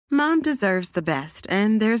Mom deserves the best,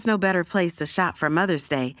 and there's no better place to shop for Mother's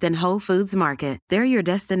Day than Whole Foods Market. They're your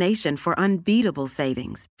destination for unbeatable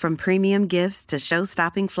savings, from premium gifts to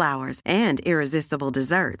show-stopping flowers and irresistible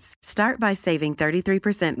desserts. Start by saving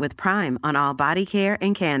 33% with Prime on all body care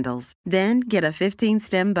and candles. Then get a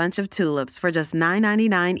 15-stem bunch of tulips for just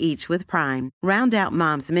 $9.99 each with Prime. Round out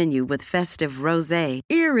Mom's menu with festive rosé,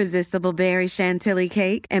 irresistible berry chantilly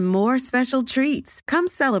cake, and more special treats. Come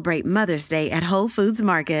celebrate Mother's Day at Whole Foods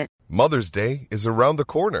Market. Mother's Day is around the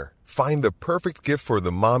corner. Find the perfect gift for the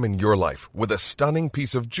mom in your life with a stunning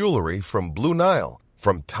piece of jewelry from Blue Nile.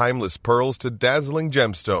 From timeless pearls to dazzling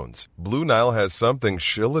gemstones, Blue Nile has something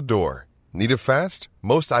she'll adore. Need it fast?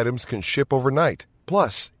 Most items can ship overnight.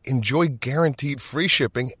 Plus, enjoy guaranteed free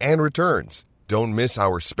shipping and returns. Don't miss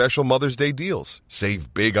our special Mother's Day deals.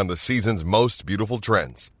 Save big on the season's most beautiful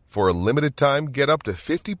trends. For a limited time, get up to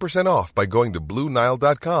 50% off by going to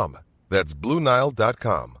BlueNile.com. That's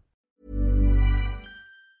BlueNile.com.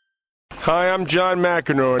 Hi, I'm John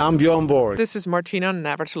McEnroe. I'm Bjorn Borg. This is Martina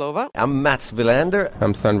Navratilova. I'm Mats Wilander.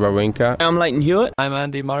 I'm Stan Wawrinka. I'm Leighton Hewitt. I'm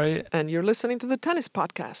Andy Murray. And you're listening to the Tennis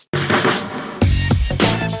Podcast.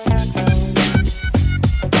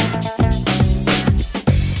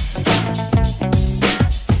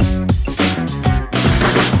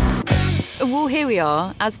 Well, here we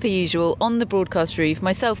are, as per usual, on the broadcast roof.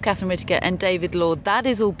 Myself, Catherine Whitaker, and David Lord. That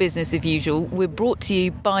is all business as usual. We're brought to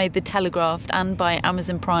you by The Telegraph and by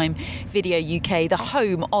Amazon Prime Video UK, the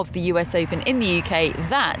home of the US Open in the UK.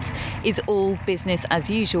 That is all business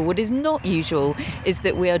as usual. What is not usual is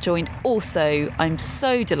that we are joined also, I'm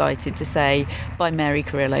so delighted to say, by Mary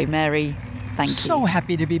Carrillo. Mary, thank you. So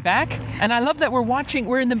happy to be back. And I love that we're watching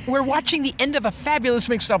the end of a fabulous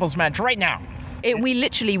mixed doubles match right now.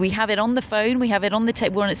 We have it on the phone, we have it on the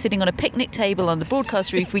table, we're sitting on a picnic table on the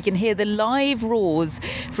broadcast roof. We can hear the live roars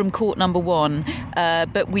from court number one,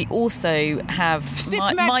 but we also have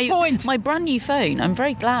my brand new phone. I'm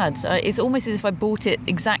very glad. It's almost as if I bought it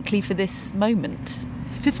exactly for this moment.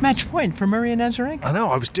 Fifth match point for Murray and Azarenka. I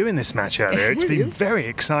know, I was doing this match earlier. It's been very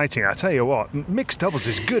exciting. I tell you what, mixed doubles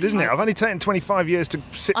is good, isn't it? I've only taken 25 years to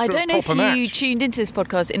sit through a proper match. I don't know if you tuned into this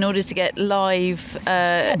podcast in order to get live,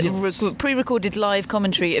 pre-recorded live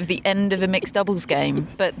commentary of the end of a mixed doubles game,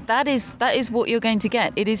 but that is what you're going to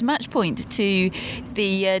get. It is match point to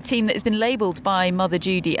the team that has been labelled by Mother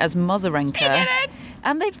Judy as Mazarenka. They did it!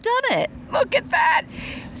 And they've done it. Look at that.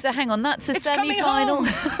 So hang on, that's a semi-final.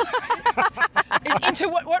 Into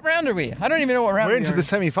what round are we? I don't even know what round we're into the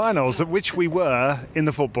semi-finals, which we were in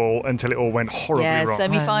the football until it all went horribly wrong. Yeah,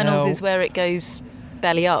 semi-finals is where it goes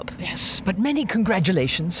belly up. Yes, but many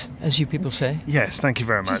congratulations, as you people say. Yes, thank you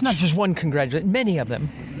very much. It's not just one congratulation, many of them.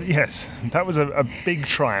 Yes, that was a big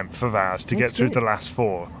triumph of ours to get through the last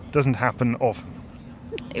four. Doesn't happen often.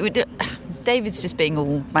 David's just being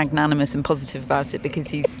all magnanimous and positive about it because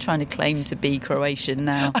he's trying to claim to be Croatian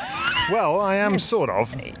now. Well, I am sort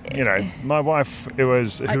of. You know, my wife who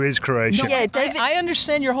is Croatian. No, yeah, David. I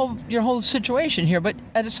understand your whole situation here, but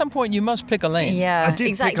at some point you must pick a lane. Yeah, I did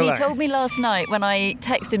exactly. Pick a lane. He told me last night when I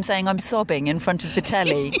texted him saying I'm sobbing in front of the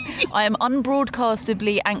telly. I am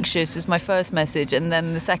unbroadcastably anxious was my first message, and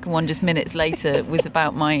then the second one just minutes later was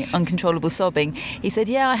about my uncontrollable sobbing. He said,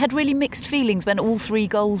 "Yeah, I had really mixed feelings when all 3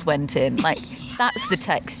 goals went in." Like, that's the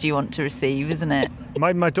text you want to receive, isn't it?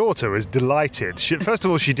 My daughter was delighted. First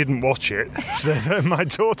of all, she didn't watch it. So my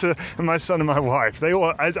daughter and my son and my wife, they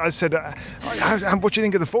all. I said, "What do you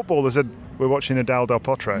think of the football?" They said, "We're watching Nadal Del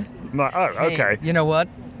Potro." I'm like, "Oh, okay." Hey, you know what?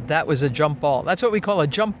 That was a jump ball. That's what we call a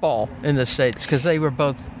jump ball in the States, because they were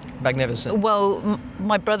both magnificent. Well,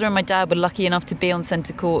 my brother and my dad were lucky enough to be on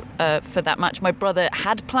centre court for that match. My brother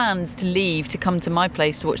had plans to leave to come to my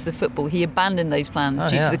place to watch the football. He abandoned those plans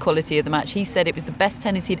due to the quality of the match. He said it was the best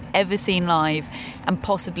tennis he'd ever seen live and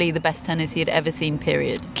possibly the best tennis he had ever seen,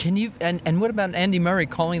 period. Can you... And what about Andy Murray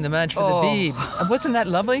calling the match for the Beeb? Wasn't that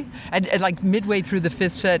lovely? And like midway through the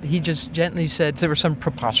 5th set, he just gently said there was some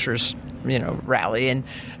preposterous, rally and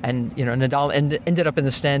Nadal ended up in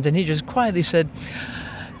the stands, and he just quietly said,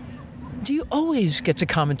 "Do you always get to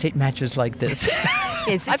commentate matches like this?"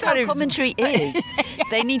 Yes, this is how commentary is.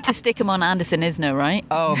 They need to stick him on Anderson Isner, right?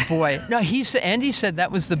 Oh boy! No, Andy said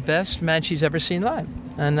that was the best match he's ever seen live,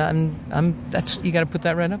 and that's you got to put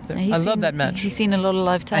that right up there. I love that match. He's seen a lot of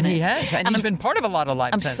live tennis, and he has, and he's been part of a lot of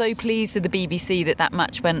live tennis. I'm so pleased with the BBC that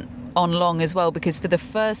match went on long as well, because for the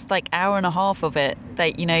first hour and a half of it,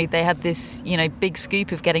 they had this big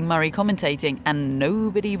scoop of getting Murray commentating, and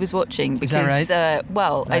nobody was watching because is that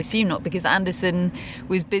right? Right. I assume not, because Anderson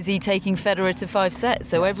was busy taking Federer to 5 sets,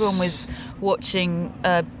 so everyone was watching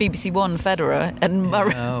BBC One Federer, and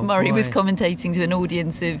Murray was commentating to an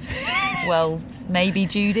audience of Maybe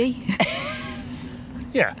Judy.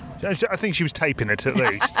 Yeah. I think she was taping it at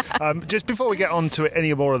least. Just before we get on to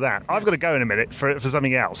any more of that, I've got to go in a minute for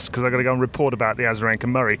something else, because I've got to go and report about the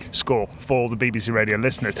Azarenka-Murray score for the BBC Radio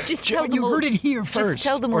listeners. Just tell them you all, heard it here first. Just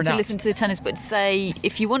tell them all to listen to the tennis, but say,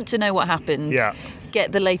 if you want to know what happened,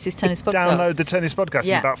 get the latest tennis podcast. Download the tennis podcast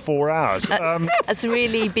in about 4 hours. That's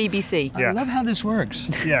really BBC. I love how this works.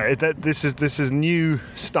 Yeah, this is new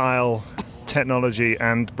style technology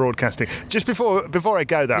and broadcasting. Just before I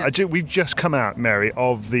go there, we've just come out, Mary,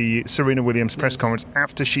 of the Serena Williams press conference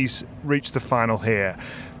after she's reached the final here.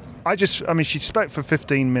 She spoke for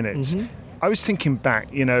 15 minutes. Mm-hmm. I was thinking back,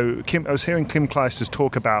 I was hearing Kim Clijsters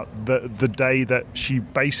talk about the day that she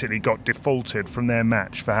basically got defaulted from their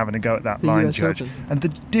match for having to go at that line US judge. Open. And the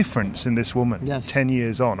difference in this woman, 10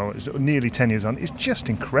 years on, or nearly 10 years on, is just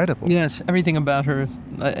incredible. Yes, everything about her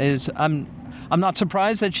is... I'm not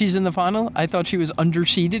surprised that she's in the final. I thought she was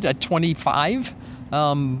underseeded at 25.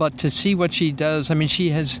 But to see what she does, she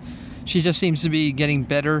just seems to be getting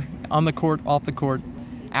better on the court, off the court,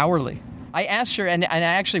 hourly. I asked her, and I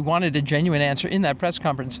actually wanted a genuine answer in that press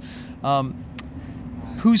conference, over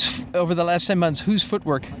the last 10 months, whose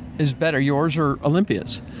footwork is better, yours or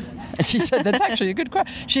Olympia's? And she said, that's actually a good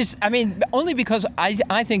question. Only because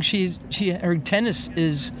I think her tennis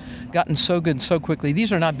is gotten so good so quickly.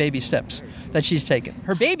 These are not baby steps that she's taken.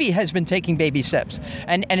 Her baby has been taking baby steps.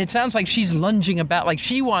 And it sounds like she's lunging about like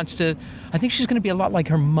she wants to. I think she's going to be a lot like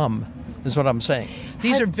her mum, is what I'm saying.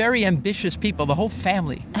 These are very ambitious people, the whole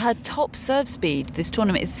family. Her top serve speed this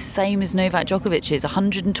tournament is the same as Novak Djokovic's,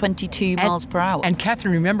 122 miles per hour. And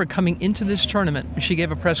Catherine, remember coming into this tournament, she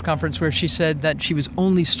gave a press conference where she said that she was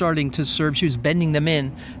only starting to serve. She was bending them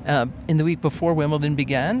in the week before Wimbledon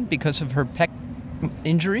began because of her pec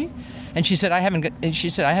injury. And she said, I haven't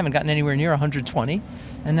gotten anywhere near 120.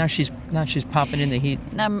 And now she's popping in the heat.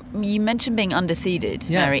 Now, you mentioned being underseeded,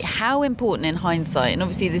 Mary. How important in hindsight, and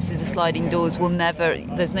obviously this is a sliding doors,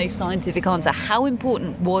 there's no scientific answer, how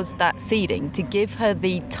important was that seeding to give her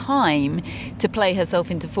the time to play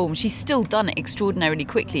herself into form? She's still done it extraordinarily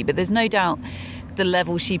quickly, but there's no doubt the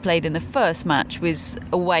level she played in the first match was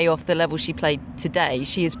way off the level she played today.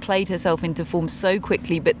 She has played herself into form so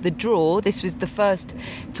quickly, but the draw, this was the first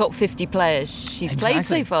top 50 player she's played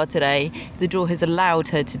so far today. The draw has allowed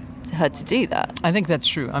her to do that. I think that's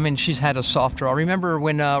true. She's had a soft draw. Remember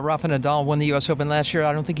when Rafa Nadal won the US Open last year?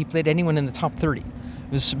 I don't think he played anyone in the top 30. It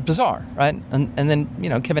was bizarre, right? And then,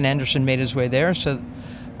 Kevin Anderson made his way there,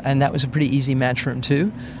 and that was a pretty easy match for him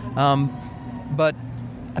too. But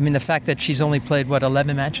the fact that she's only played,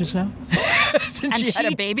 11 matches now? Since she had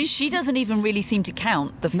a baby? She doesn't even really seem to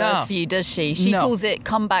count the first few, does she? She calls it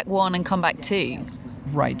comeback 1 and comeback 2.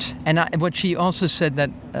 Right. And what she also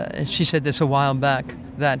said she said this a while back,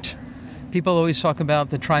 that people always talk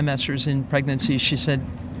about the trimesters in pregnancy. She said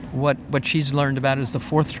what she's learned about is the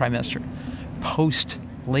 4th trimester,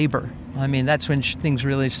 post-labor. That's when things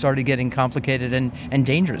really started getting complicated and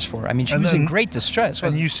dangerous for her. She was in great distress.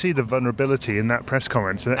 And you see the vulnerability in that press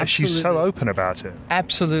conference. And she's so open about it.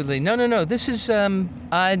 Absolutely. No. This is,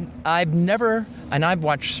 I've never, and I've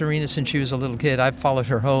watched Serena since she was a little kid. I've followed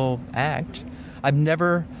her whole act. I've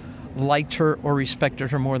never liked her or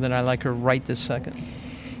respected her more than I like her right this second.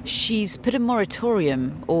 She's put a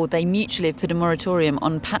moratorium, or they mutually have put a moratorium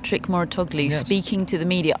on Patrick Mouratoglou speaking to the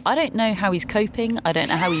media. I don't know how he's coping. I don't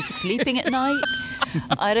know how he's sleeping at night.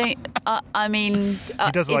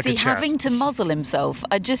 Is he having to muzzle himself?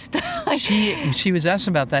 She was asked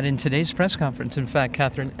about that in today's press conference, in fact,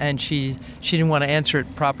 Catherine, and she didn't want to answer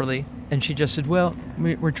it properly, and she just said, well,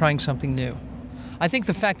 we're trying something new. I think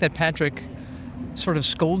the fact that Patrick sort of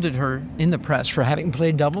scolded her in the press for having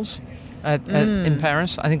played doubles in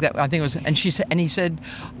Paris. I think it was, and he said,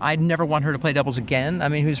 I'd never want her to play doubles again.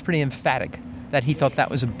 He was pretty emphatic that he thought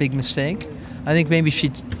that was a big mistake. I think maybe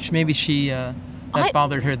that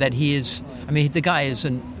bothered her that he is. The guy is,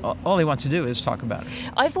 and all he wants to do is talk about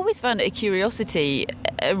it. I've always found it a curiosity,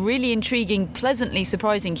 a really intriguing, pleasantly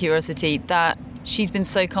surprising curiosity that she's been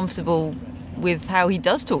so comfortable with how he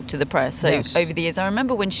does talk to the press over the years. I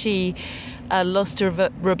remember when she lost to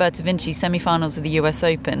Roberta Vinci, semi-finals of the US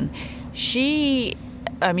Open. She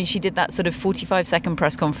did that sort of 45-second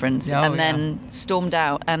press conference then stormed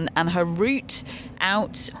out. And her route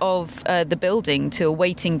out of the building to a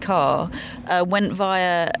waiting car went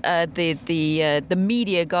via the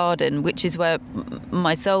media garden, which is where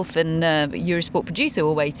myself and Eurosport producer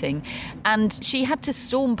were waiting. And she had to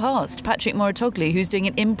storm past Patrick Mouratoglou, who's doing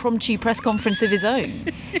an impromptu press conference of his own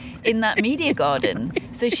in that media garden.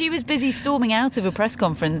 So she was busy storming out of a press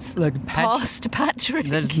conference past Patrick.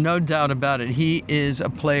 There's no doubt about it. He is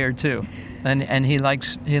a player too, and he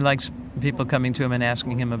likes people coming to him and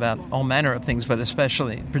asking him about all manner of things, but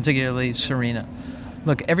particularly Serena.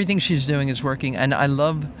 Look, everything she's doing is working, and I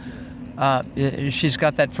love. She's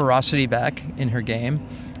got that ferocity back in her game,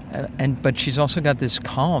 but she's also got this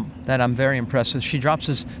calm that I'm very impressed with. She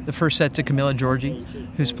drops the first set to Camila Giorgi,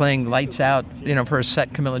 who's playing lights out. For a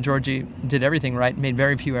set, Camila Giorgi did everything right, made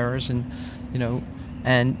very few errors, and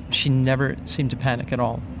she never seemed to panic at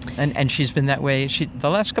all. And she's been that way. The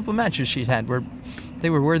last couple of matches she's had they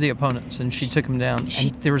were worthy opponents, and she took them down.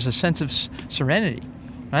 And there was a sense of serenity,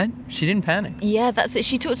 right? She didn't panic. Yeah, that's it.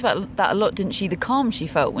 She talked about that a lot, didn't she? The calm she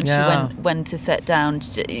felt when she went to set down.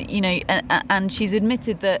 And she's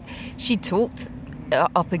admitted that she talked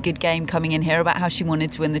up a good game coming in here about how she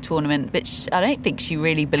wanted to win the tournament, but I don't think she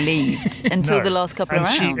really believed until the last couple of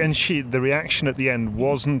rounds. The reaction at the end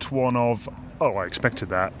wasn't one of, oh, I expected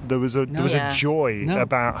that. There was a joy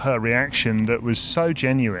about her reaction that was so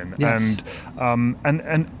genuine and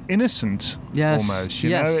innocent, almost.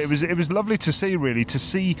 You know, it was lovely to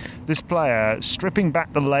see this player stripping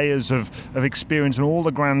back the layers of experience and all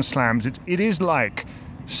the Grand Slams. It is like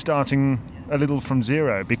starting a little from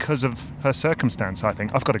zero because of her circumstance. I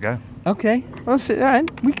think I've got to go. Okay, well, all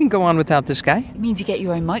right. We can go on without this guy. It means you get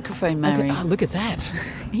your own microphone, Mary. Okay. Oh, look at that.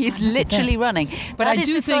 He's literally running. But that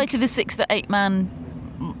is the sight of a 6'8" man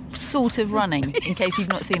sort of running, in case you've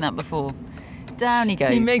not seen that before. Down he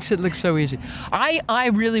goes. He makes it look so easy.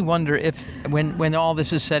 I really wonder if when all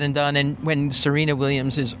this is said and done, and when Serena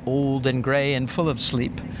Williams is old and grey and full of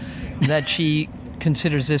sleep, that she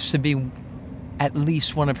considers this to be at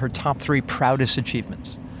least one of her top 3 proudest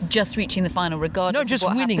achievements. Just reaching the final, regardless. No, just of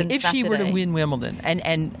what winning. happens If Saturday. she were to win Wimbledon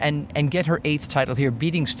and get her 8th title here,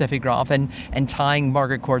 beating Steffi Graf and tying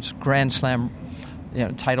Margaret Court's Grand Slam,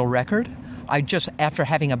 title record, after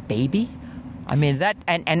having a baby, I mean that,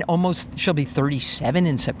 and almost she'll be 37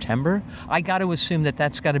 in September. I got to assume that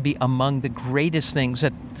that's got to be among the greatest things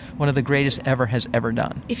that one of the greatest ever has ever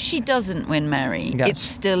done. If she doesn't win, Mary, it's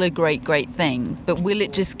still a great, great thing. But will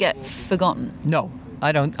it just get forgotten? No,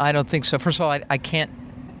 I don't think so. First of all, I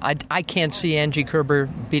can't see Angie Kerber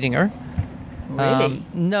beating her. Really?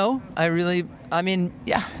 No, I mean,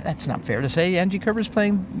 that's not fair to say. Angie Kerber's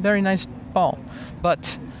playing very nice ball,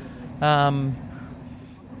 but.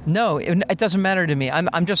 No, it doesn't matter to me.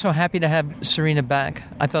 I'm just so happy to have Serena back.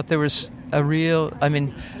 I thought there was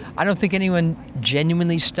I don't think anyone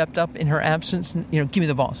genuinely stepped up in her absence. Give me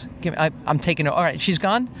the balls. I'm taking it. All right, she's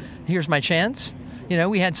gone. Here's my chance.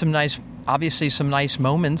 We had some nice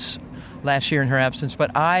moments last year in her absence, but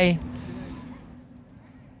I'm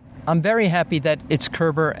very happy that it's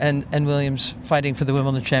Kerber and Williams fighting for the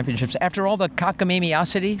Wimbledon Championships. After all the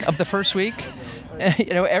cockamamie-ocity of the first week,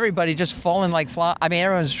 everybody just falling like flies. I mean,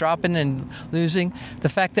 everyone's dropping and losing. The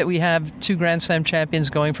fact that we have 2 Grand Slam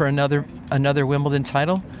champions going for another Wimbledon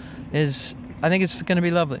title I think it's going to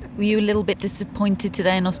be lovely. Were you a little bit disappointed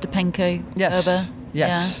today in Ostapenko? Yes. Kerber?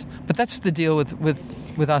 Yes. Yeah. But that's the deal with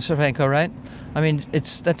Ostapenko, right? I mean,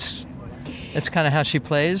 that's kind of how she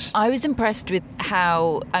plays. I was impressed with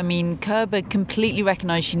how, Kerber completely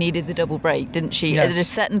recognised she needed the double break, didn't she? Yes. At the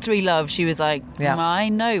set and 3 love, she was like, I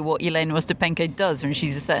know what Jelena Ostapenko does when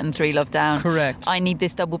she's a set and 3 love down. Correct. I need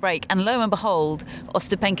this double break. And lo and behold,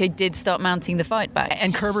 Ostapenko did start mounting the fight back.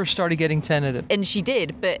 And Kerber started getting tentative. And she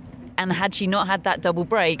did, and had she not had that double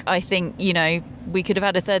break, I think, we could have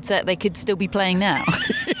had a third set. They could still be playing now.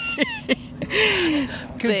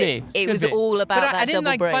 It was all about that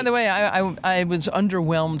double break. By the way, I was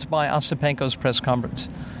underwhelmed by Ostapenko's press conference.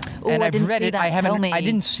 And I've read it. I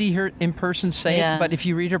didn't see her in person say it, but if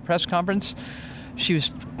you read her press conference, she was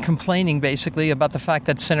complaining basically about the fact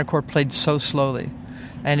that center court played so slowly,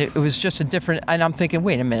 and it was just a different. And I'm thinking,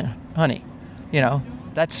 wait a minute, honey,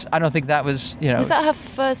 I don't think that was. Was that her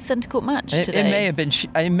first centre court match today? It may have been.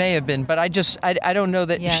 It may have been, but I don't know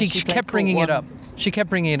that she kept bringing it up. She kept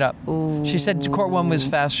bringing it up. Ooh. She said court 1 was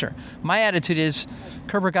faster. My attitude is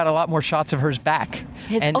Kerber got a lot more shots of hers back.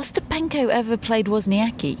 Has Ostapenko ever played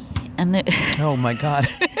Wozniacki? Oh my God,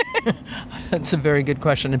 that's a very good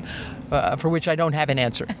question, for which I don't have an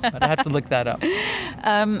answer. But I have to look that up.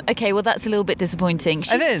 Okay, well that's a little bit disappointing.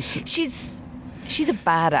 It is. She's a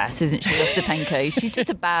badass, isn't she, Ostapenko? She's just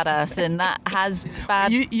a badass, and that has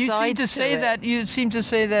bad you sides seem to say it. that. You seem to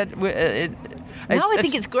say that. I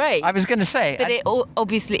think it's great. I was going to say, but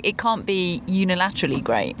obviously it can't be unilaterally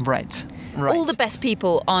great. Right. All the best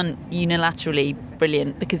people aren't unilaterally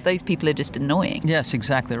brilliant because those people are just annoying. Yes,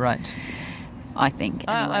 exactly right. I think.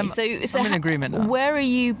 Anyway. I'm in agreement now. Where are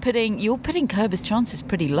you putting? You're putting Kerber's chances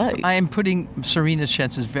pretty low. I am putting Serena's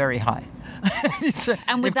chances very high.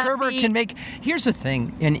 And if Kerber can make, here's the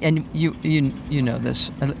thing, and you know this.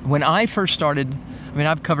 When I first started I mean,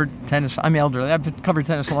 I've covered tennis. I'm elderly. I've covered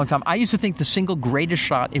tennis a long time. I used to think the single greatest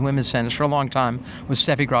shot in women's tennis for a long time was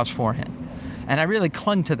Steffi Graf's forehand. And I really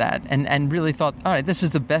clung to that and really thought, all right, this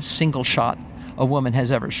is the best single shot a woman has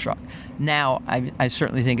ever struck. Now, I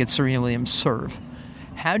certainly think it's Serena Williams' serve.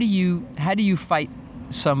 How do you fight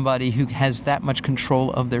somebody who has that much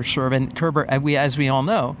control of their serve? And Kerber, as we all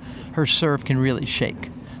know, her serve can really shake.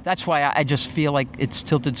 That's why I just feel like it's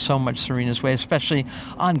tilted so much Serena's way, especially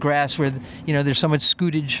on grass where there's so much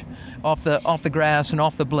scootage off the grass and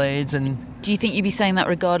off the blades. And do you think you'd be saying that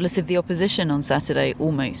regardless of the opposition on Saturday?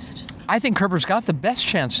 Almost. I think Kerber's got the best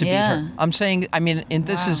chance to beat her. I'm saying,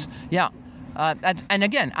 this is, and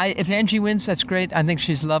again, if Angie wins, that's great. I think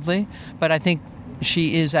she's lovely, but I think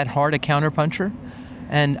she is at heart a counterpuncher.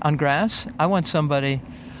 And on grass, I want somebody.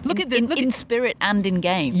 In spirit and in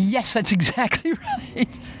game. Yes, that's exactly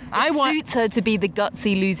right. It suits her to be the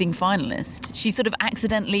gutsy losing finalist. She sort of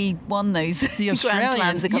accidentally won those Grand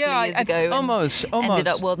Slams a couple of years ago. Almost. Ended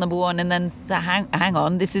up world number one, and then hang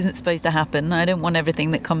on, this isn't supposed to happen. I don't want everything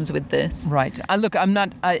that comes with this. Right. Look, I'm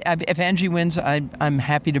not. If Angie wins, I'm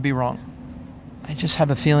happy to be wrong. I just have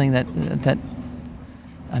a feeling that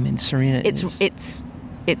Serena.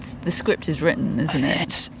 It's the script is written, isn't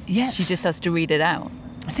it? Yes. She just has to read it out.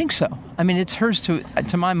 I think so. It's hers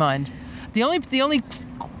to my mind. The only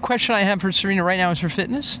question I have for Serena right now is her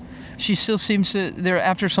fitness. She still seems to,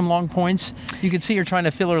 after some long points, you could see her trying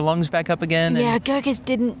to fill her lungs back up again. Yeah, Goerges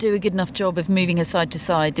didn't do a good enough job of moving her side to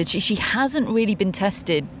side, did she? She hasn't really been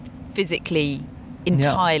tested physically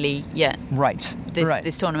entirely yet. Right.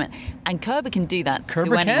 This tournament. And Kerber can do that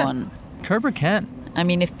to anyone. Kerber can. I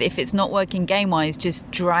mean, if it's not working game-wise, just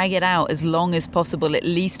drag it out as long as possible. At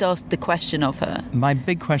least ask the question of her. My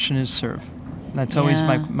big question is serve. That's always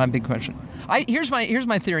my big question. Here's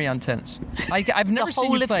my theory on tennis. I've never seen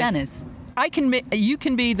you play. The whole of tennis. You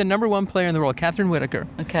can be the number one player in the world, Catherine Whitaker.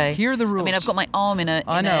 Okay. Here are the rules. I mean, I've got my arm in a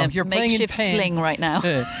makeshift sling right now.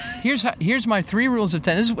 Here's my 3 rules of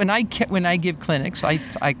tennis. When I give clinics,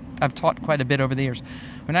 I've taught quite a bit over the years.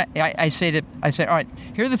 When I say, all right,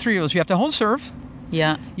 here are the 3 rules. You have to hold serve.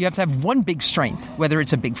 Yeah. You have to have one big strength, whether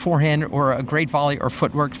it's a big forehand or a great volley or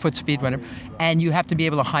footwork, foot speed, whatever, and you have to be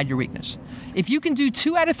able to hide your weakness. If you can do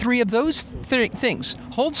 2 out of 3 of those things,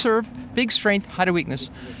 hold serve, big strength, hide a weakness.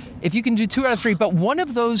 If you can do 2 out of 3, but one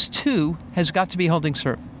of those 2 has got to be holding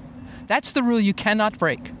serve. That's the rule you cannot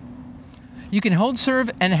break. You can hold serve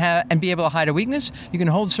and be able to hide a weakness. You can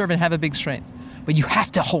hold serve and have a big strength. But you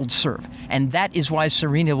have to hold serve. And that is why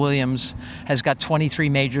Serena Williams has got 23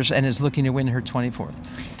 majors and is looking to win her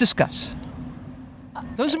 24th. Discuss.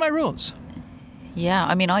 Those are my rules. Yeah,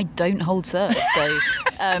 I mean, I don't hold serve, so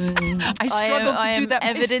I struggle to do that.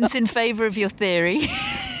 Evidence in favour of your theory.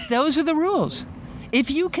 Those are the rules. If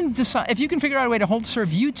you can figure out a way to hold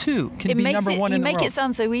serve, you too can be number one in the world. You make it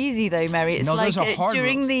sound so easy, though, Mary. It's like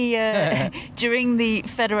during the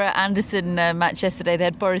Federer-Anderson match yesterday, they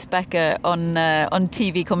had Boris Becker on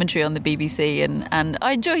TV commentary on the BBC, and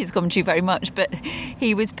I enjoy his commentary very much. But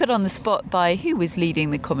he was put on the spot by who was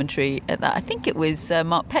leading the commentary at that. I think it was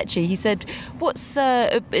Mark Petchey. He said, "What's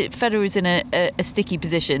Federer was in a sticky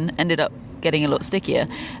position, ended up getting a lot stickier."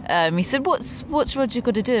 He said, what's Roger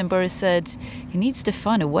got to do? And Boris said, he needs to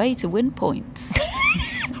find a way to win points.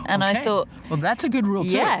 And I thought, well, that's a good rule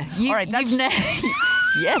too. Yeah, all right,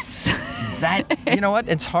 yes. That, you know what,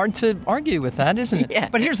 it's hard to argue with that, isn't it? Yeah.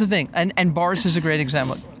 But here's the thing, and Boris is a great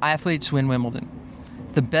example. Athletes win Wimbledon.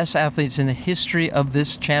 The best athletes in the history of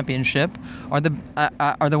this championship are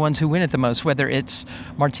the ones who win it the most, whether it's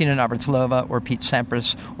Martina Navratilova or Pete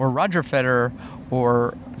Sampras or Roger Federer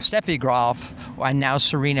or Steffi Graf and now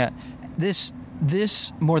Serena. This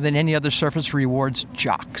more than any other surface rewards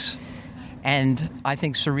jocks. And I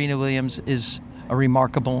think Serena Williams is a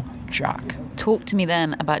remarkable jock. Talk to me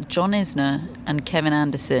then about John Isner and Kevin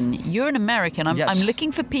Anderson. You're an American. I'm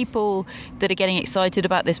looking for people that are getting excited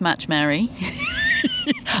about this match, Mary.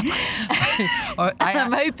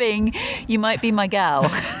 I'm hoping you might be my gal.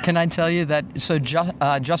 Can I tell you that? So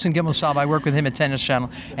Justin Gimelstob, I work with him at Tennis Channel,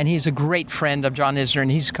 and he's a great friend of John Isner,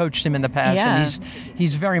 and he's coached him in the past, and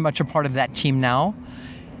he's very much a part of that team now.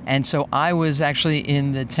 And so I was actually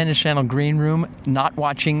in the Tennis Channel green room, not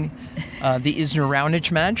watching the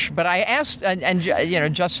Isner-Raonic match, but I asked, and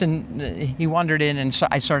Justin, he wandered in, and so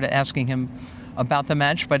I started asking him about the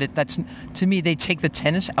match, but that's, to me, they take the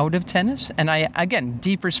tennis out of tennis. And I, again,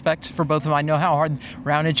 deep respect for both of them. I know how hard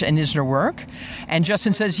Raonic and Isner work. And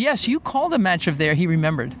Justin says, yes, you called a match of theirs. He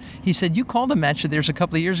remembered. He said, you called a match of theirs a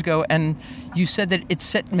couple of years ago, and you said that it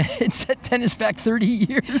set tennis back 30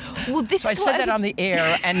 years. Well, this so is I said that on the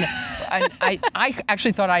air, and I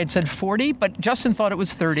actually thought I had said 40, but Justin thought it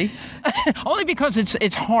was 30. Only because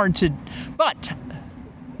it's hard to...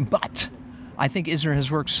 But I think Isner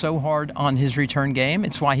has worked so hard on his return game.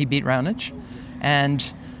 It's why he beat Raonic. And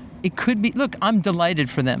it could be... Look, I'm delighted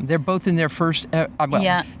for them. They're both in their first...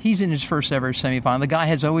 He's in his first ever semifinal. The guy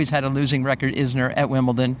has always had a losing record, Isner, at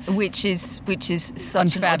Wimbledon. Which is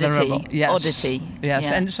such an oddity. Yes. Oddity. Yes,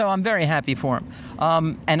 Yeah. and so I'm very happy for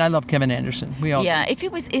him. And I love Kevin Anderson. We all do. If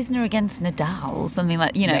it was Isner against Nadal or something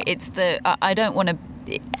like... it's the... I don't want to...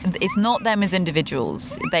 It's not them as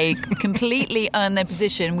individuals. They completely earn their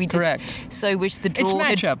position. We just Correct. so wish the draw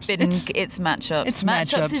had been... It's matchups. It's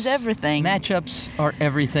matchups is everything. Matchups are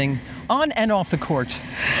everything, on and off the court.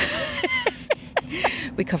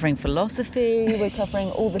 We're covering philosophy. We're covering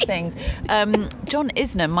all the things. John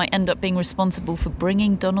Isner might end up being responsible for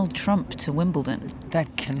bringing Donald Trump to Wimbledon.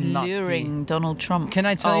 That cannot luring be. Donald Trump. Can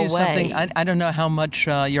I tell you something? I don't know how much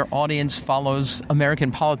your audience follows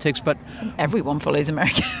American politics, but everyone follows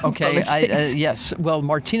American politics. Yes. Well,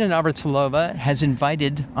 Martina Navratilova has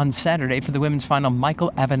invited on Saturday for the women's final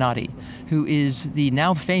Michael Avenatti, who is the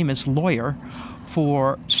now famous lawyer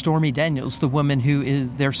for Stormy Daniels, the woman who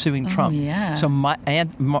they're suing Trump. Yeah. So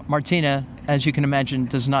Martina, as you can imagine,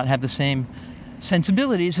 does not have the same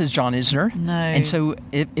sensibilities as John Isner. No. And so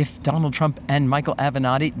if Donald Trump and Michael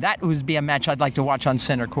Avenatti, that would be a match I'd like to watch on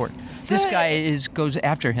center court. This guy goes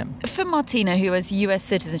after him. For Martina, who has US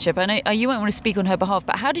citizenship, I know you won't want to speak on her behalf,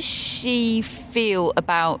 but how does she feel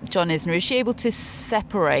about John Isner? Is she able to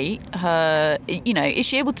separate her? Is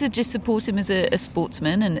she able to just support him as a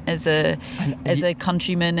sportsman and as a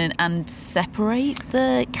countryman and separate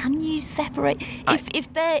the? Can you separate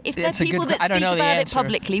if they're people that speak about it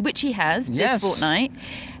publicly, which he has this fortnight?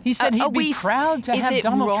 He said he'd be proud to have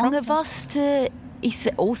Donald Trump. Is it wrong of us to? He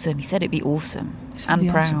said awesome. He said it'd be awesome and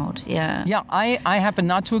proud. Awesome. Yeah. Yeah. I happen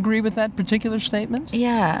not to agree with that particular statement.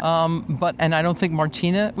 Yeah. And I don't think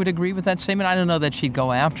Martina would agree with that statement. I don't know that she'd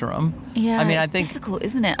go after him. Yeah. I mean, it's difficult,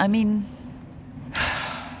 isn't it? I mean,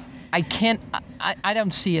 I can't. I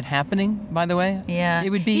don't see it happening. By the way. Yeah.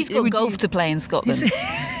 It would be. He's got golf to play in Scotland.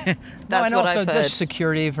 That's and what also I've heard. just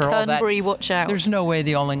security for all that. Turnberry, watch out. There's no way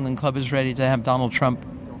the All England Club is ready to have Donald Trump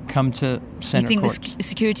come to center court. You court. think the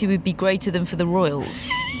security would be greater than for the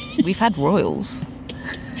royals? We've had royals.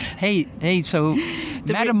 Hey, so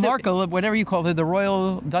Madame Markle, whatever you call her, the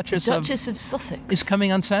Royal Duchess of Sussex, is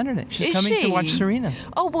coming on Saturday. She's coming to watch Serena.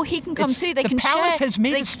 Oh, well, he can come too. The palace has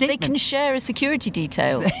made a statement. They can share a security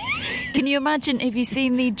detail. Can you imagine, have you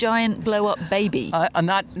seen the giant blow-up baby?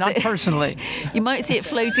 Not personally. You might see it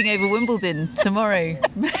floating over Wimbledon tomorrow.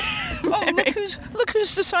 Look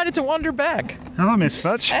who's decided to wander back. Hello, Miss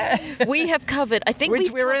Fudge. We have covered. I think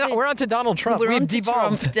we're on to Donald Trump. We're on to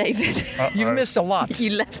devolved. Trump, David. You've missed a lot.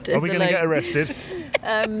 You left us. Are we going to get arrested?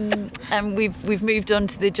 And we've moved on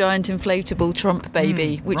to the giant inflatable Trump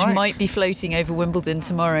baby, which might be floating over Wimbledon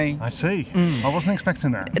tomorrow. I see. I wasn't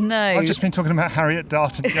expecting that. No. I've just been talking about Harriet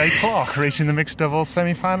Dart and Jay Clark reaching the mixed doubles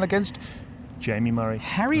semi-final against Jamie Murray.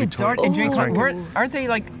 Harriet Dart and Jay Clark, aren't they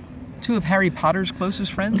like two of Harry Potter's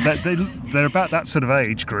closest friends? They're about that sort of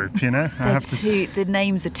age group, you know. The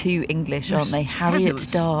names are too English, aren't they? Harriet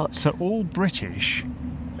Dart. So all British.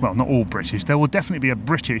 Well, not all British. There will definitely be a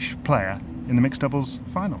British player in the mixed doubles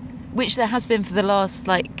final. Which there has been for the last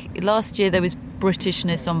year. There was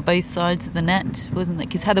Britishness on both sides of the net, wasn't there?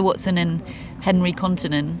 Because Heather Watson and Henry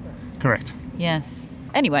Continen. Correct. Yes.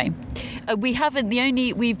 Anyway, we haven't.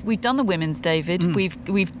 We've done the women's, David.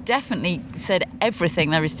 We've definitely said everything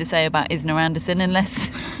there is to say about Isner Anderson, unless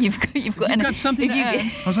you've got something to add.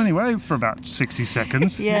 I was only away for about 60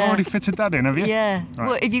 seconds. Yeah. You've already fitted that in, have you? Yeah. Right.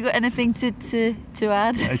 What have you got? Anything to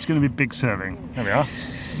add? It's going to be big serving. There we are.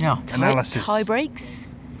 Yeah. Analysis. Tie breaks.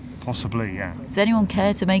 Possibly, yeah. Does anyone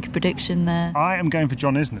care to make a prediction there? I am going for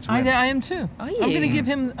John Isner to win. I am too. Are you? I'm going to give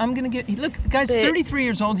him. Look, the guy's 33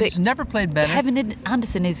 years old. He's never played better. Kevin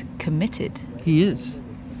Anderson is committed. He is.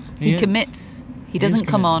 He commits. He doesn't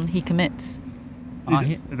come on. He commits.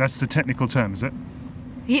 That's the technical term, is it?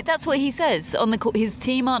 That's what he says on the. His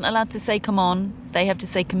team aren't allowed to say "come on." They have to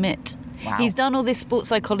say "commit." Wow. He's done all this sports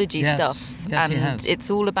psychology stuff, yes, and he has.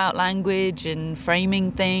 it's all about language and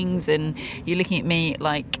framing things. And you're looking at me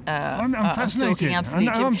like I'm fascinated.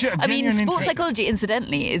 I mean, sports psychology,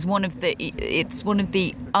 incidentally, is one of the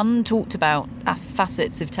untalked about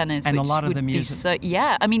facets of tennis, and which a lot of would them be use it.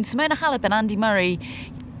 I mean, Simona Halep and Andy Murray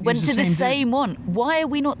went to the same one. Why are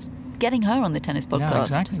we not getting her on the tennis podcast? Yeah,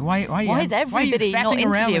 exactly. Why is everybody not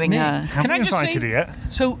interviewing her? Have we invited her yet?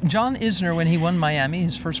 So John Isner, when he won Miami,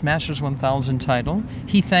 his first Masters 1000 title,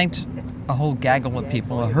 he thanked a whole gaggle of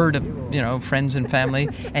people, a herd of friends and family,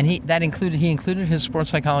 and he included his sports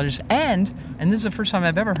psychologist, and this is the first time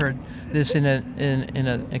I've ever heard this in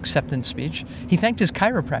an acceptance speech. He thanked his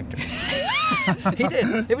chiropractor. He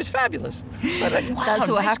did. It was fabulous. But that's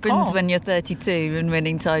what happens when you're 32 and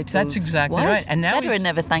winning titles. That's exactly right. And now Federer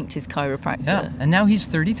never thanked his chiropractor. Yeah, and now he's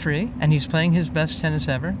 33 and he's playing his best tennis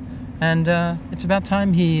ever, and it's about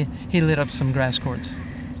time he lit up some grass courts.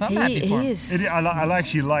 So I'm happy for him. I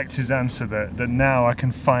actually liked his answer that now I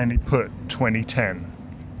can finally put 2010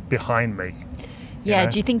 behind me. Yeah,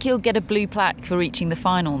 do you think he'll get a blue plaque for reaching the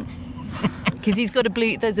final? Because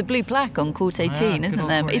there's a blue plaque on court 18, isn't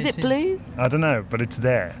there? Is it blue? I don't know, but it's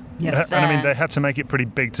there. Yes, and I mean, they had to make it pretty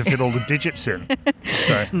big to fit all the digits in.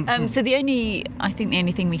 So the only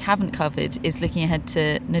thing we haven't covered is looking ahead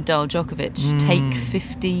to Nadal Djokovic. Take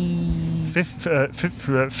 52.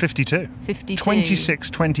 52.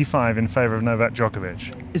 26-25 in favour of Novak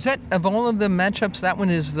Djokovic. Is that, of all of the matchups, that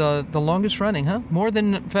one is the longest running, huh? More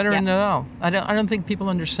than Federer and Nadal. I don't think people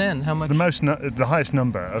understand how much. It's the highest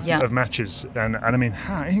number of matches, and I mean,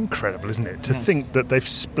 how incredible, isn't it? To think that they've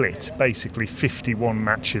split basically 51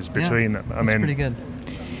 matches between them. That's pretty good.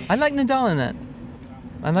 I like Nadal in that.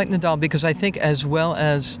 I like Nadal because I think as well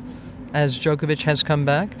as Djokovic has come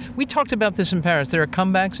back. We talked about this in Paris. There are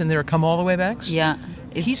comebacks and there are come all the way backs. Yeah.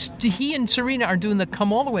 He and Serena are doing the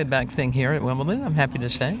come all the way back thing here at Wimbledon, I'm happy to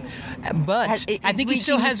say. But I think he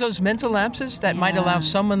still has those mental lapses that might allow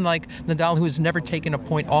someone like Nadal, who has never taken a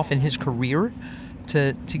point off in his career,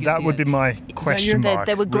 to get that would be my question mark.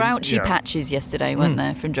 There were grouchy patches yesterday, weren't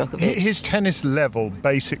there, from Djokovic? His tennis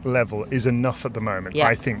basic level, is enough at the moment,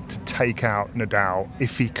 I think, to take out Nadal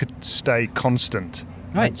if he could stay constant.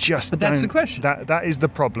 Right, but that's the question. That is the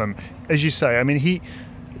problem. As you say, I mean,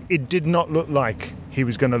 it did not look like he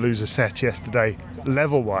was going to lose a set yesterday,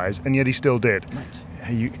 level-wise, and yet he still did.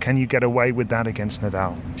 Right. Can you get away with that against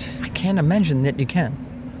Nadal? I can't imagine that you can.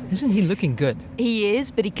 Isn't he looking good? He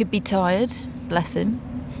is, but he could be tired. Bless him.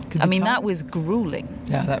 That was grueling.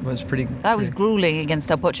 Yeah, that was pretty. That was grueling against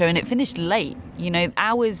Del Potro, and it finished late.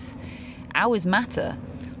 Hours matter.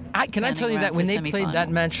 Can I tell you that when they played that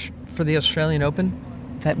match for the Australian Open,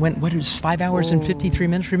 that went 5 hours and 53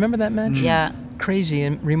 minutes. Remember that match? Yeah. Crazy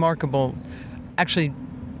and remarkable. Actually,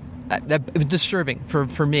 it was disturbing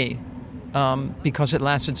for me because it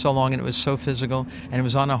lasted so long and it was so physical and it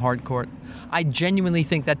was on a hard court. I genuinely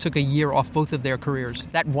think that took a year off both of their careers.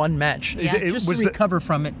 That one match. Yeah. Just to recover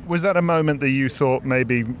from it. Was that a moment that you thought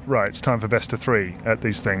maybe, right, it's time for best of three at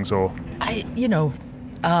these things, or?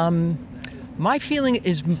 My feeling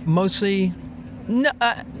is mostly. No,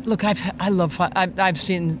 look, I've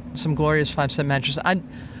seen some glorious 5-set matches. I'm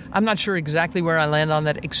not sure exactly where I land on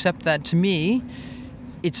that, except that to me,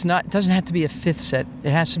 it doesn't have to be a 5th set.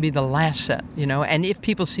 It has to be the last set, And if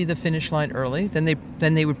people see the finish line early, then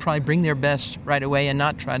they would probably bring their best right away and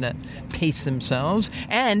not try to pace themselves.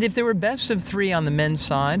 And if there were best of 3 on the men's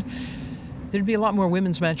side, there'd be a lot more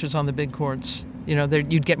women's matches on the big courts.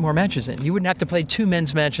 You'd get more matches in. You wouldn't have to play 2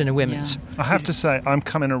 men's match and a women's. Yeah. I have to say, I'm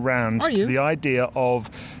coming around to the idea of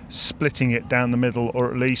splitting it down the middle, or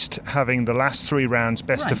at least having the last 3 rounds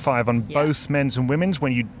best of 5 on both men's and women's,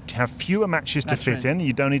 when you have fewer matches to fit in.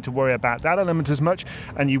 You don't need to worry about that element as much,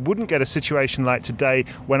 and you wouldn't get a situation like today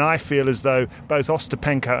when I feel as though both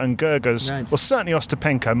Ostapenko and Gerges, well, certainly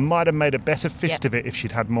Ostapenko, might have made a better fist of it if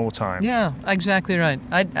she'd had more time. Yeah, exactly right.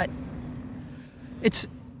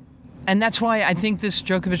 And that's why I think this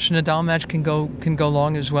Djokovic-Nadal match can go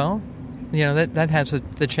long as well. That has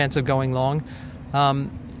the chance of going long.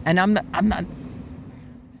 And I'm not.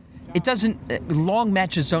 It doesn't. Long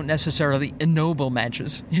matches don't necessarily ennoble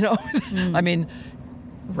matches. I mean,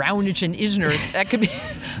 Raonic and Isner. That could be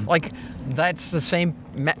that's the same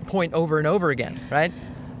point over and over again, right?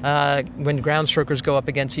 When groundstrokers go up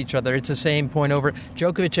against each other, it's the same point over.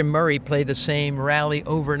 Djokovic and Murray play the same rally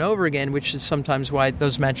over and over again, which is sometimes why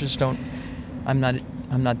those matches don't. I'm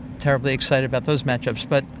not terribly excited about those matchups,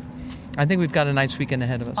 but I think we've got a nice weekend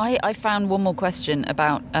ahead of us. I found one more question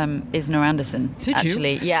about Isner Anderson. Did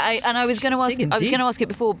actually? You? Yeah, I was going to ask. I was going to ask it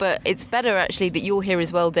before, but it's better actually that you're here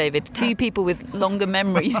as well, David. 2 people with longer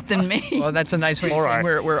memories than me. Well, that's a nice way. All right.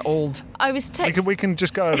 We're old. I was texting. We can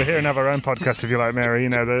just go over here and have our own podcast if you like, Mary.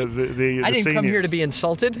 The I didn't seniors. come here to be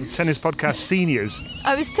insulted. Tennis podcast seniors.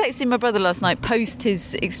 I was texting my brother last night post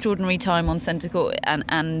his extraordinary time on centre court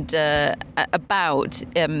and about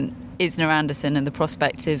Isner Anderson and the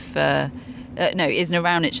prospect of. Isner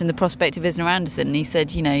Raonic and the prospect of Isner Anderson. And he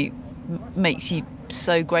said, makes you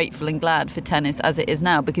so grateful and glad for tennis as it is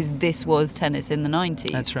now, because this was tennis in the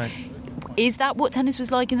 90s. That's right. Is that what tennis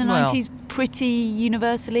was like in the Well, 90s? Pretty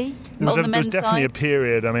universally on the men's There's definitely side. a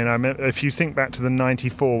period. I mean, if you think back to the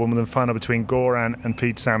 '94 Wimbledon final between Goran and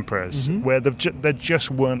Pete Sampras, where there just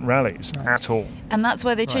weren't rallies at all. And that's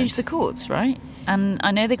why they changed the courts, right? And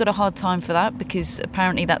I know they got a hard time for that because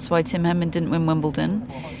apparently that's why Tim Henman didn't win Wimbledon.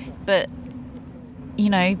 But, you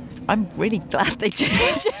know, I'm really glad they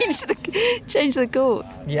changed the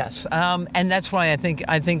courts. Yes, and that's why I think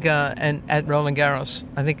and at Roland Garros,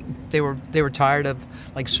 I think they were tired of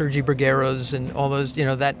like Sergi Bergeros and all those, you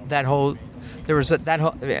know, that whole. There was that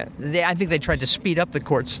whole. I think they tried to speed up the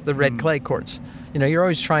courts, the red clay courts. You know, you're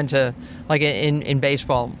always trying to, like in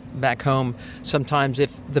baseball back home. Sometimes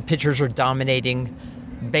if the pitchers are dominating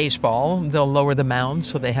baseball, they'll lower the mound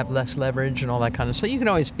so they have less leverage and all that kind of stuff. You can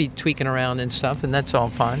always be tweaking around and stuff, and that's all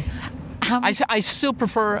fine. I still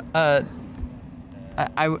prefer.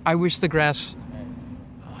 I wish the grass.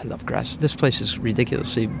 Oh, I love grass. This place is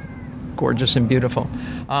ridiculously gorgeous and beautiful.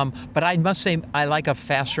 But I must say, I like a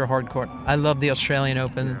faster hard court. I love the Australian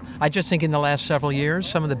Open. I just think in the last several years,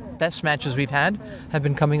 some of the best matches we've had have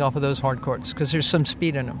been coming off of those hard courts because there's some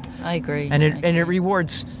speed in them. I agree. And it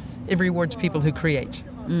rewards people who create.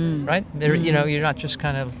 Right? You know, you're not just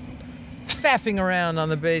kind of faffing around on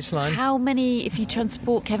the baseline. How many, if you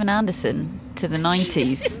transport Kevin Anderson to the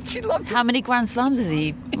 90s, She loves how many Grand Slams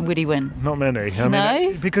would he win? Not many. I No?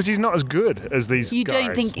 mean, because he's not as good as these You guys.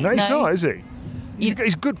 don't think- No, he's no? not, is he?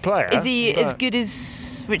 He's a good player. Is he as but good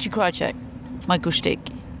as Richard Krajicek, Michael Stick?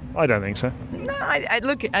 I don't think so. No, I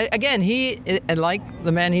look again. Like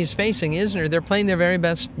the man he's facing, Isner. They're playing their very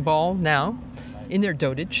best ball now, in their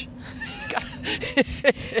dotage.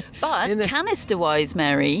 But canister-wise,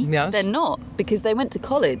 Mary, Yes. they're not because they went to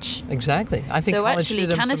college. Exactly. I think So college actually, did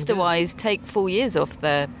them some good. canister-wise, take 4 years off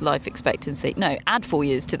their life expectancy. No, add 4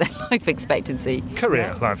 years to their life expectancy.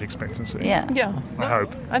 Career life expectancy. Yeah. Yeah, I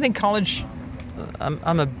hope. I think college.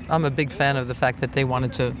 I'm a big fan of the fact that they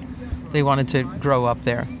wanted to grow up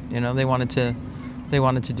there. You know, they wanted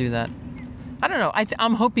to do that. I don't know.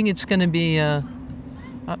 I'm hoping it's going to be.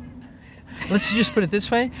 Let's just put it this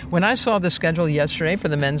way. When I saw the schedule yesterday for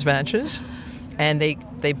the men's matches, and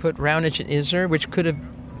they put Raonic and Isner, which could have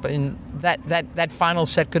been that final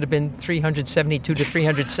set could have been 372 to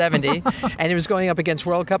 370, and it was going up against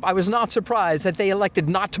World Cup. I was not surprised that they elected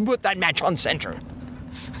not to put that match on center.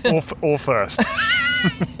 Or first.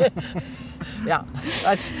 Yeah,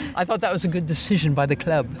 I thought that was a good decision by the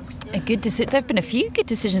club. A good decision. There have been a few good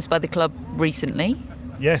decisions by the club recently.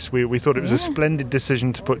 Yes, we thought it was a splendid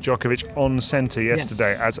decision to put Djokovic on centre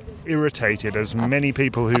yesterday, as irritated as many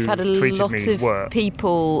people who I've had a tweeted lot me of were.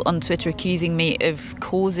 people on Twitter accusing me of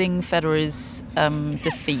causing Federer's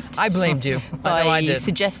defeat. I blamed you. I know I By did.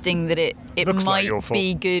 suggesting that it Looks like might your fault.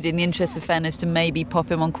 be good in the interest of fairness to maybe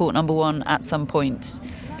pop him on court number one at some point.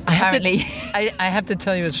 Apparently. I have to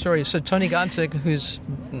tell you a story. So Tony Godsick, who's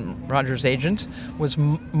Roger's agent,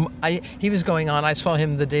 he was going on. I saw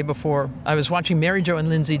him the day before. I was watching Mary Jo and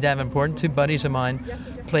Lindsay Davenport, two buddies of mine,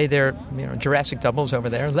 play their Jurassic doubles over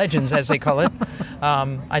there, legends as they call it.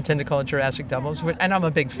 I tend to call it Jurassic doubles, and I'm a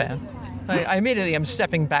big fan. I immediately am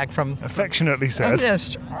stepping back from. Affectionately said.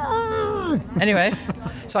 Just, anyway,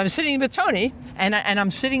 so I'm sitting with Tony, and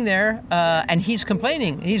I'm sitting there, and he's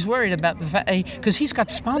complaining. He's worried about the fact because he's got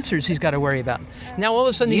sponsors he's got to worry about. Now all of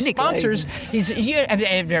a sudden these Uniqlo. sponsors,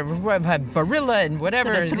 Barilla and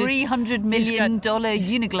whatever. He's got a $300 million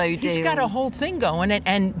Uniqlo deal. He's got a whole thing going,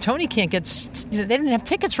 and Tony can't get. They didn't have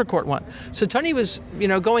tickets for court one, so Tony was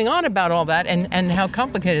going on about all that and how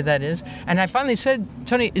complicated that is. And I finally said,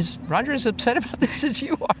 Tony, is Roger as upset about this as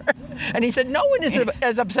you are? And he said, no one is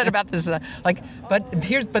as upset about this.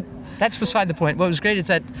 But that's beside the point. What was great is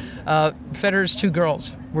that Federer's two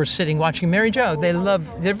girls were sitting watching Mary Jo.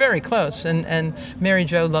 They're very close, and Mary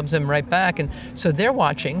Jo loves them right back, and so they're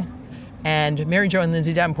watching. And Mary Jo and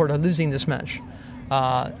Lindsay Davenport are losing this match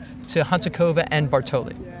to Hantuchova and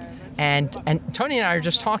Bartoli. And Tony and I are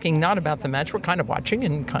just talking, not about the match. We're kind of watching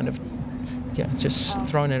and kind of just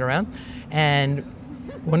throwing it around. And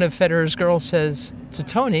one of Federer's girls says to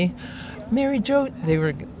Tony, Mary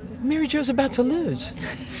Jo's about to lose.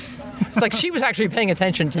 It's like she was actually paying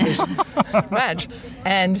attention to this match.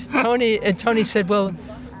 And Tony said, well,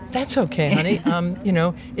 that's okay, honey.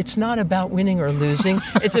 It's not about winning or losing.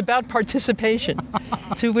 It's about participation.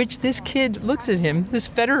 To which this kid looked at him, this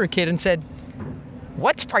Federer kid, and said,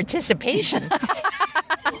 what's participation?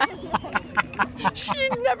 She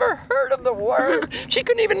had never heard of the word. She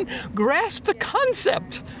couldn't even grasp the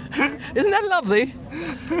concept. Isn't that lovely?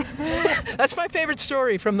 That's my favorite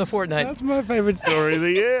story from the fortnight. That's my favourite story of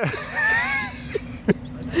the year.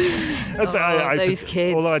 Those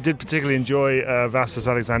kids. Although I did particularly enjoy Vassos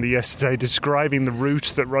Alexander yesterday describing the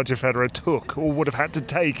route that Roger Federer took or would have had to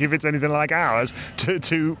take if it's anything like ours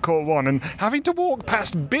to court one, and having to walk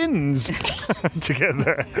past bins to get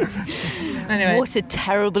there. Anyway. What a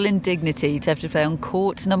terrible indignity to have to play on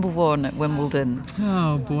court number 1 at Wimbledon.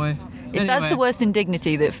 Oh, boy. If that's the worst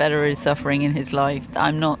indignity that Federer is suffering in his life,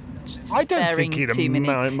 I'm not I don't sparing think he'd too many.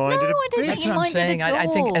 have minded No, I don't think That's he what I'm minded saying. at all. I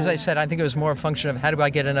think, as I said, I think it was more a function of how do I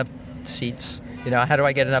get enough seats? How do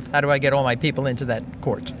I get all my people into that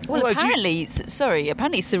court? Well, apparently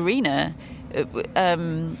Serena,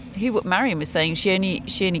 who Mariam was saying, she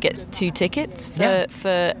only gets 2 tickets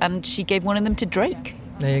for, and she gave one of them to Drake.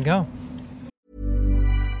 There you go.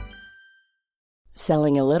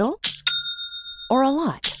 Selling a little or a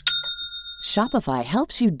lot? Shopify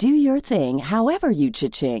helps you do your thing however you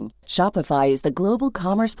cha-ching. Shopify is the global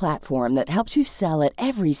commerce platform that helps you sell at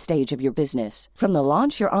every stage of your business. From the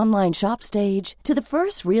launch your online shop stage to the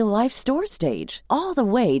first real-life store stage, all the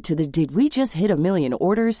way to the did we just hit a million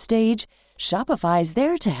orders stage. Shopify is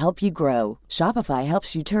there to help you grow. Shopify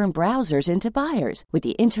helps you turn browsers into buyers with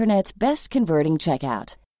the internet's best converting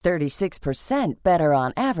checkout. 36% better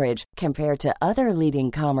on average compared to other leading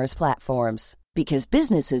commerce platforms. Because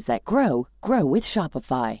businesses that grow with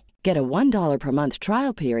Shopify. Get a $1 per month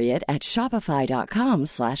trial period at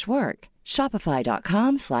shopify.com/work.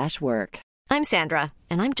 Shopify.com/work. I'm Sandra,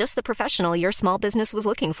 and I'm just the professional your small business was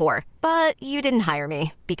looking for. But you didn't hire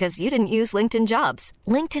me because you didn't use LinkedIn Jobs.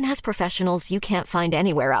 LinkedIn has professionals you can't find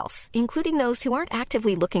anywhere else, including those who aren't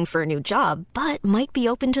actively looking for a new job, but might be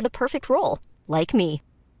open to the perfect role, like me.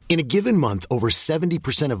 In a given month, over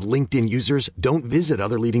 70% of LinkedIn users don't visit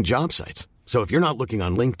other leading job sites. So if you're not looking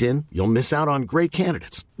on LinkedIn, you'll miss out on great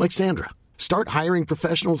candidates like Sandra. Start hiring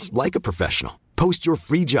professionals like a professional. Post your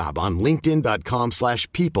free job on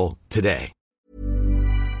linkedin.com/people today.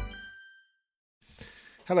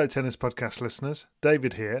 Hello, Tennis Podcast listeners.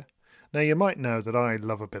 David here. Now, you might know that I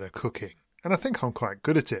love a bit of cooking, and I think I'm quite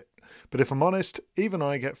good at it. But if I'm honest, even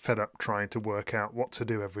I get fed up trying to work out what to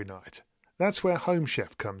do every night. That's where Home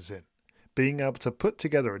Chef comes in. Being able to put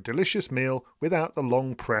together a delicious meal without the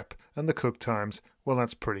long prep and the cook times, well,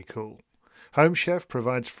 that's pretty cool. Home Chef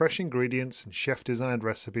provides fresh ingredients and chef-designed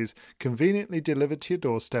recipes conveniently delivered to your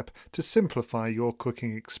doorstep to simplify your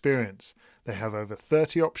cooking experience. They have over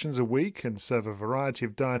 30 options a week and serve a variety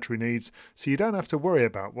of dietary needs, so you don't have to worry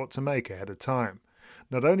about what to make ahead of time.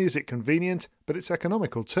 Not only is it convenient, but it's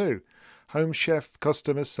economical too. Home Chef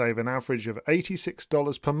customers save an average of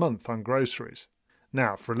 $86 per month on groceries.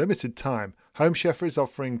 Now, for a limited time, Home Chef is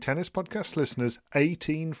offering Tennis Podcast listeners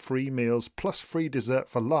 18 free meals plus free dessert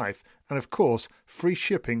for life and, of course, free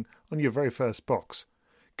shipping on your very first box.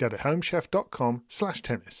 Go to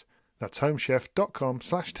homechef.com/tennis. That's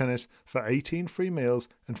homechef.com/tennis for 18 free meals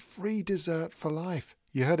and free dessert for life.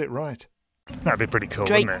 You heard it right. That'd be pretty cool,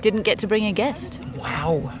 Drake wouldn't it? didn't get to bring a guest.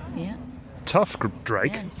 Wow. Yeah. Tough,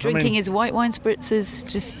 Drake. Yeah, drinking his white wine spritzers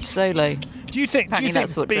just solo. Do you think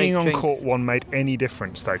that's what being Drake on drinks. court one made any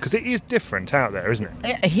difference, though? Because it is different out there, isn't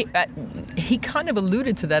it? He kind of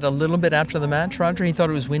alluded to that a little bit after the match, Roger. He thought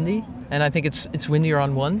it was windy, and I think it's windier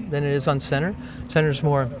on one than it is on center. Center's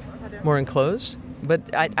more enclosed. But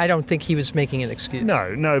I don't think he was making an excuse.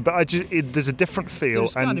 No, but there's a different feel.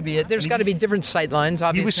 There's got to be different sight lines,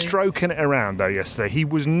 obviously. He was stroking it around, though, yesterday. He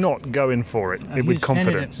was not going for it with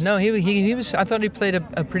confidence. Tentative. No, he was. I thought he played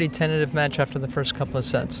a pretty tentative match after the first couple of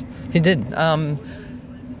sets. He did. But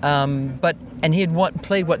he had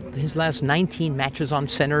played his last 19 matches on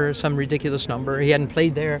center or some ridiculous number. He hadn't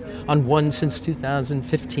played there on one since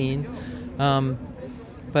 2015.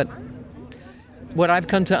 But what I've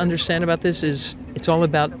come to understand about this is it's all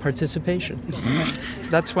about participation.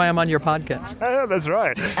 That's why I'm on your podcast. That's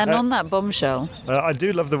right. And on that bombshell, I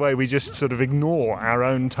do love the way we just sort of ignore our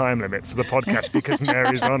own time limit for the podcast because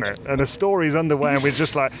Mary's on it. And a story's underway and we're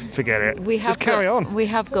just like, forget it. Just carry on. We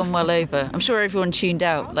have gone well over. I'm sure everyone tuned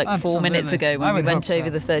out like Absolutely. 4 minutes ago when we went over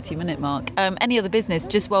so. the 30-minute mark. Any other business,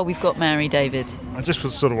 just while we've got Mary, David? I just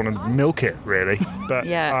sort of want to milk it, really. But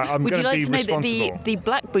Yeah. I'm Would going you to like be to know that responsible. the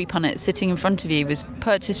BlackBerry punnet sitting in front of you was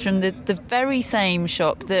purchased from the very same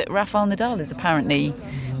shop that Rafael Nadal is apparently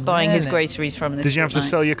buying his groceries from this Did you have to fortnight?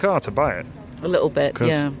 sell your car to buy it? A little bit,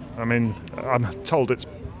 yeah. I mean, I'm told it's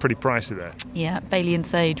pretty pricey there. Yeah, Bailey and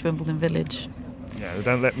Sage, Wimbledon Village. Yeah, they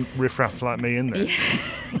don't let riffraff like me in there.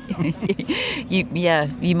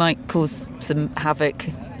 You might cause some havoc.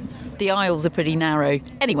 The aisles are pretty narrow.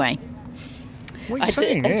 Anyway, What are I you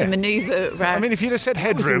saying? had to Yeah. manoeuvre around. I mean, if you'd have said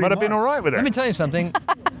headroom, I'd have been all right with it. Let me tell you something.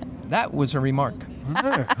 That was a remark.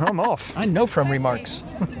 No, I'm off. I know from remarks.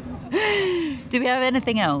 Do we have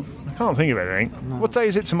anything else? I can't think of anything. No. What day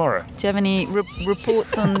is it tomorrow? Do you have any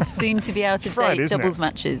reports on soon-to-be out-of-date doubles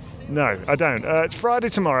matches? No, I don't. It's Friday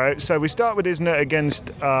tomorrow, so we start with Isner against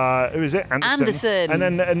who is it? Anderson. And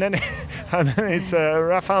then it's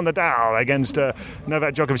Rafael Nadal against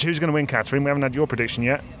Novak Djokovic. Who's going to win, Catherine? We haven't had your prediction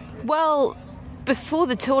yet. Well, before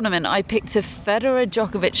the tournament, I picked a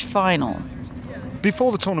Federer-Djokovic final.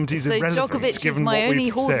 Before the tournament, he's irrelevant. So Djokovic is my only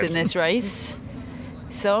horse in this race.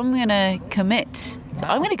 So I'm going to commit.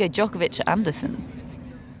 I'm going to go Djokovic-Anderson.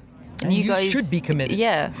 And you guys should be committed.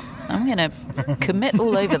 Yeah, I'm going to commit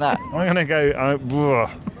all over that. I'm going to go.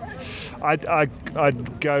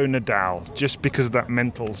 I'd go Nadal just because of that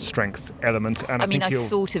mental strength element. And I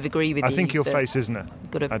sort of agree with you. I think you'll face Isner.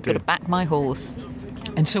 Got to back my horse.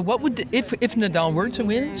 And so, what would if Nadal were to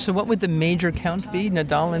win? So, what would the major count be?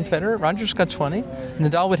 Nadal and Federer. Roger's got 20.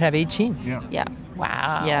 Nadal would have 18. Yeah.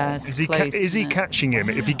 Wow. Yeah. Is he catching him?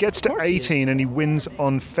 If he gets to 18 and he wins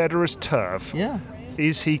on Federer's turf,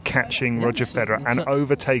 is he catching Roger Federer and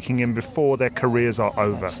overtaking him before their careers are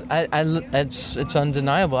over? It's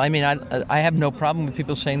undeniable. I mean, I have no problem with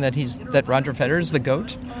people saying that Roger Federer is the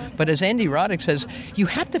GOAT. But as Andy Roddick says, you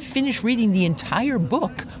have to finish reading the entire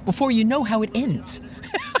book before you know how it ends.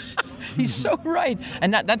 He's so right.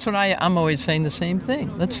 And that's what I'm always saying the same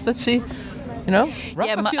thing. Let's see. You know,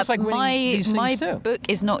 Rafa feels like winning these things too. My book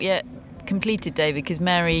is not yet completed, David, because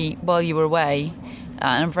Mary, while you were away,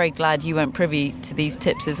 and I'm very glad you weren't privy to these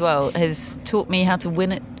tips as well, has taught me how to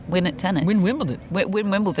win at tennis. Win Wimbledon.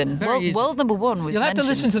 Win Wimbledon. World number one was You'll mentioned. have to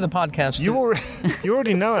listen to the podcast. You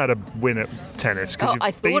already know how to win at tennis because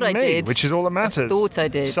you've beaten me, which is all that matters. I thought I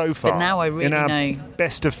did. So far. But now I really know. In our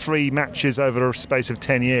best of 3 matches over a space of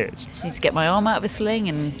 10 years. Just need to get my arm out of a sling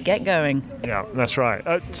and get going. Yeah, that's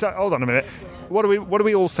right. So hold on a minute. What do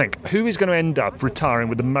we all think? Who is going to end up retiring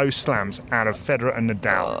with the most slams out of Federer and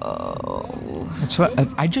Nadal? That's what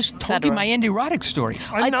I just told you my Andy Roddick story.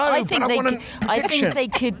 I know, I think they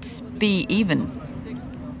could be even.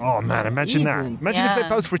 Oh man, imagine that. Imagine if they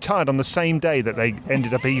both retired on the same day that they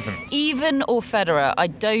ended up even. Even or Federer, I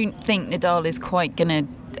don't think Nadal is quite going to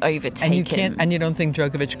overtake him. And you don't think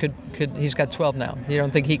Djokovic could? He's got 12 now. You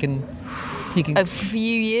don't think he can? A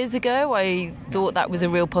few years ago, I thought that was a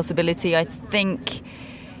real possibility. I think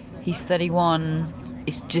he's 31.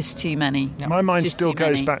 It's just too many. My mind still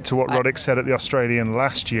goes back to what Roddick said at the Australian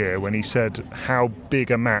last year when he said how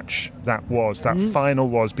big a match that was, that final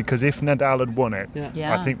was, because if Nadal had won it,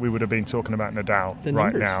 I think we would have been talking about Nadal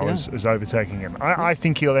right now as overtaking him. I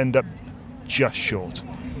think he'll end up just short.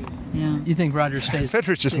 Yeah. You think Roger stays?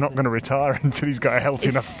 Federer's just not going to retire until he's got a healthy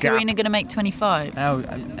enough gap. Is Serena going to make 25?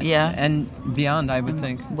 Yeah. And beyond, I would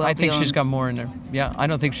think. Well, I think she's got more in her. Yeah, I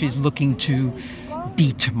don't think she's looking to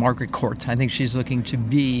beat Margaret Court. I think she's looking to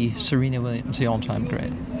be Serena Williams, the all-time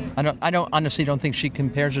great. I honestly don't think she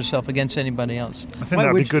compares herself against anybody else. I think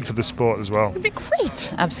that would be good for the sport as well. It'd be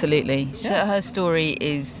great. Absolutely. Yeah. So her story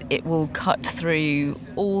is it will cut through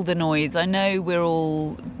all the noise. I know we're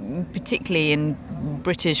all, particularly in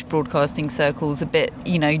British broadcasting circles, a bit,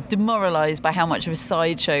 demoralised by how much of a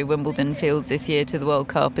sideshow Wimbledon feels this year to the World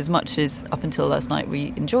Cup, as much as up until last night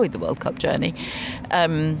we enjoyed the World Cup journey.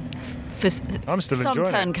 I'm still some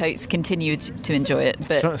enjoying turncoats continue to enjoy it,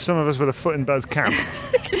 but some of us with a foot in both camp.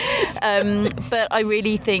 But I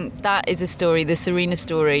really think that is a story. The Serena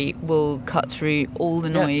story will cut through all the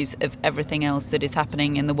noise of everything else that is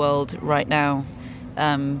happening in the world right now,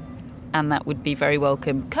 and that would be very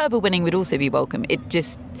welcome. Kerber winning would also be welcome. It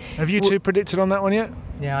just have you two predicted on that one yet?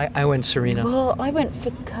 Yeah, I went Serena. Well, I went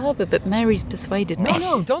for Kerber, but Mary's persuaded me.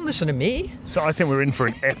 No, don't listen to me. So I think we're in for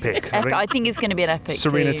an epic. I think it's going to be an epic.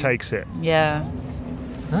 Serena takes it. Yeah.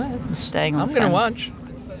 I'm staying on the fence.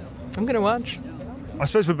 I'm going to watch. I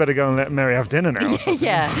suppose we better go and let Mary have dinner now. Or something.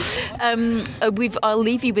 Yeah. I'll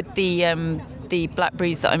leave you with the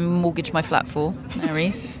Blackberries that I mortgaged my flat for,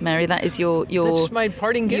 Mary, that is your That's my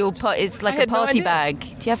parting gift. It's like a party bag.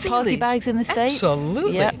 Do you have party bags in the States?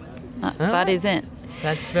 Absolutely. Yeah. That is it.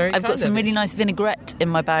 That's very I've got some really nice vinaigrette in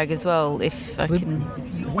my bag as well, if I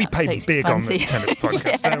can. We pay big on the tennis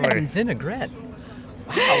podcast, don't we? Vinaigrette.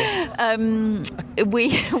 Wow. We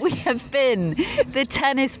have been the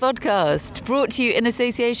Tennis Podcast, brought to you in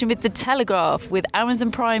association with The Telegraph, with Amazon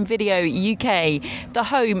Prime Video UK, the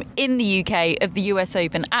home in the UK of the US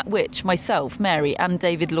Open, at which myself, Mary and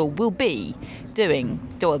David Law will be doing.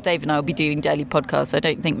 Well, Dave and I will be doing daily podcasts. I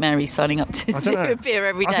don't think Mary's signing up to appear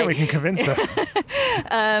every day. I think we can convince her.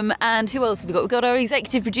 And who else have we got? We've got our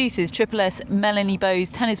executive producers, Triple S, Melanie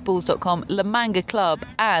Bowes, tennisballs.com, La Manga Club,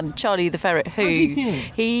 and Charlie the Ferret, who How's he feeling?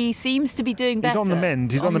 he's seems to be doing better. He's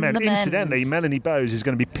on the mend. Incidentally, Melanie Bowes is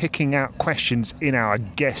going to be picking out questions in our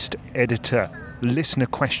guest editor listener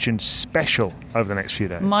questions special over the next few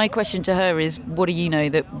days. My question to her is, what do you know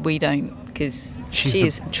that we don't? Because she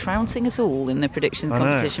is trouncing us all in the predictions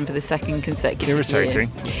competition for the second consecutive year.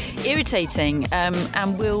 Irritating.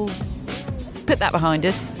 And we'll put that behind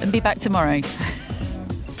us and be back tomorrow.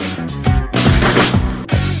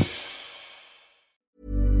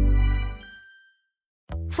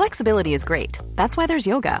 Flexibility is great. That's why there's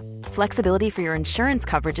yoga. Flexibility for your insurance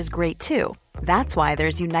coverage is great too. That's why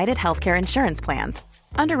there's United Healthcare Insurance Plans.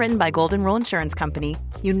 Underwritten by Golden Rule Insurance Company,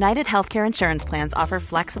 United Healthcare Insurance Plans offer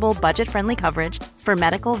flexible, budget-friendly coverage for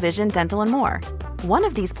medical, vision, dental, and more. One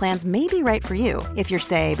of these plans may be right for you if you're,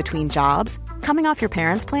 say, between jobs, coming off your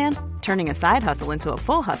parents' plan, turning a side hustle into a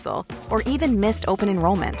full hustle, or even missed open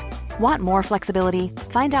enrollment. Want more flexibility?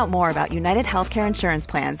 Find out more about United Healthcare Insurance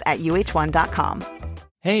Plans at uh1.com.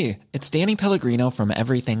 Hey, it's Danny Pellegrino from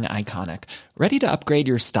Everything Iconic. Ready to upgrade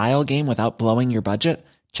your style game without blowing your budget?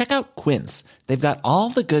 Check out Quince. They've got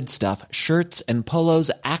all the good stuff, shirts and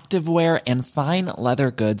polos, activewear, and fine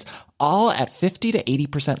leather goods, all at 50 to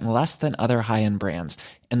 80% less than other high-end brands.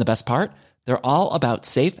 And the best part? They're all about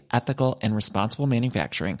safe, ethical, and responsible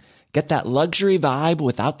manufacturing. Get that luxury vibe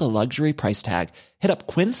without the luxury price tag. Hit up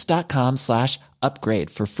quince.com/upgrade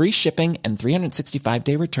for free shipping and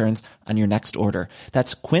 365-day returns on your next order.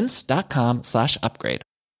 That's quince.com/upgrade.